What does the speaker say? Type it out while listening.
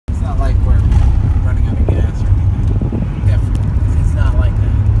not like we're running out of gas or anything. Definitely. It's not like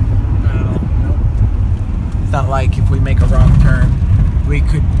that. No. Nope. It's not like if we make a wrong turn, we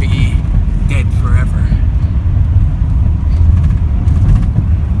could be dead forever.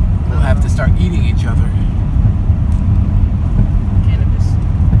 We'll have to start eating each other.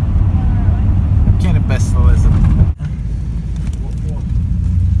 Cannibalism.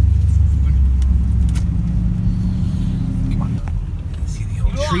 Come on. See the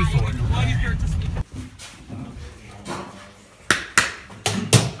old tree fort.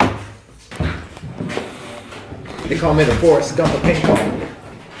 They call me the Forrest Gump of ping pong.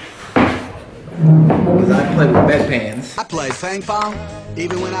 Because I play with bedpans. I played ping pong,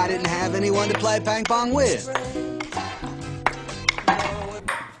 even when I didn't have anyone to play ping pong with.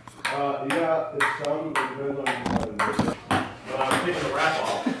 Yeah, it's some, it depends on I'm taking the wrap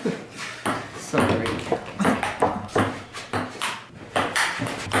off. Sorry.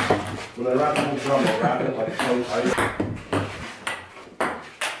 When I wrap the whole drum, I'll wrap it like so tight.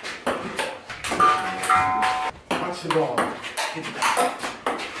 Watch the ball. Get the back.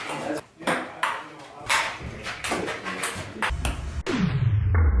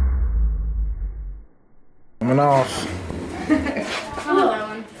 Coming off.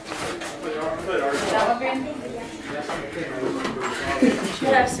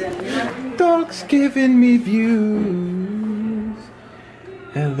 Dog's giving me views.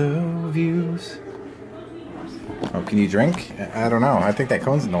 Hello, views. Oh, can you drink? I don't know. I think that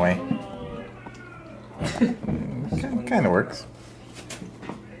cone's in the way. Kind of works.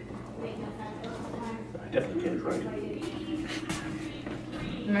 I definitely can't drink.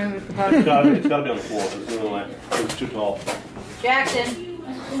 It's gotta be on the floor. It's too tall. Jackson,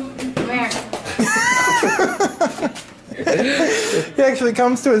 come here. He actually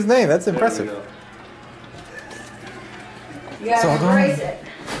comes to his name. That's impressive. You gotta embrace it.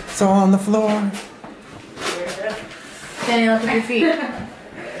 It's all on the floor. Danny, look at your feet.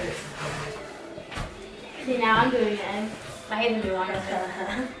 See, now I'm doing it. I hate to do it. I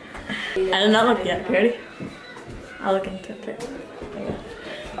did not look yet. Ready? I'll look into it.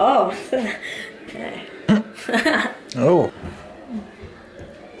 Oh. Okay. Oh.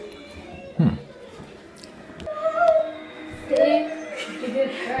 You did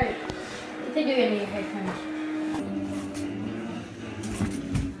right. You think you're gonna need a hair punch.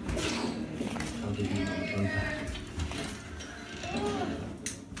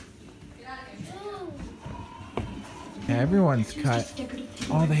 Yeah, everyone's cut.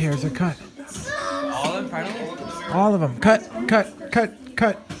 All the hairs are cut. All of them, finally? All of them. Cut, cut, cut,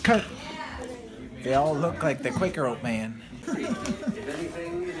 cut, cut. They all look like the Quaker Oat Man.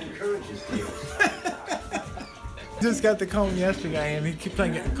 Just got the comb yesterday and he keeps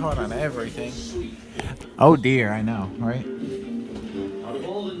on getting caught on everything. Oh dear, I know, right? Out of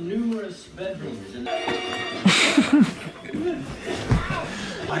all the numerous bedrooms in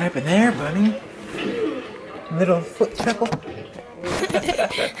What happened there, buddy? Little foot chuckle.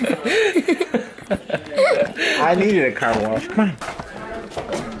 I needed a car wash. Come on.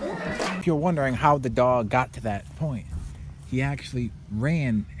 If you're wondering how the dog got to that point, he actually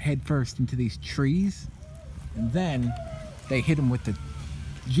ran headfirst into these trees, and then they hit him with the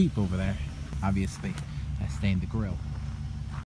Jeep over there. Obviously, that stained the grill.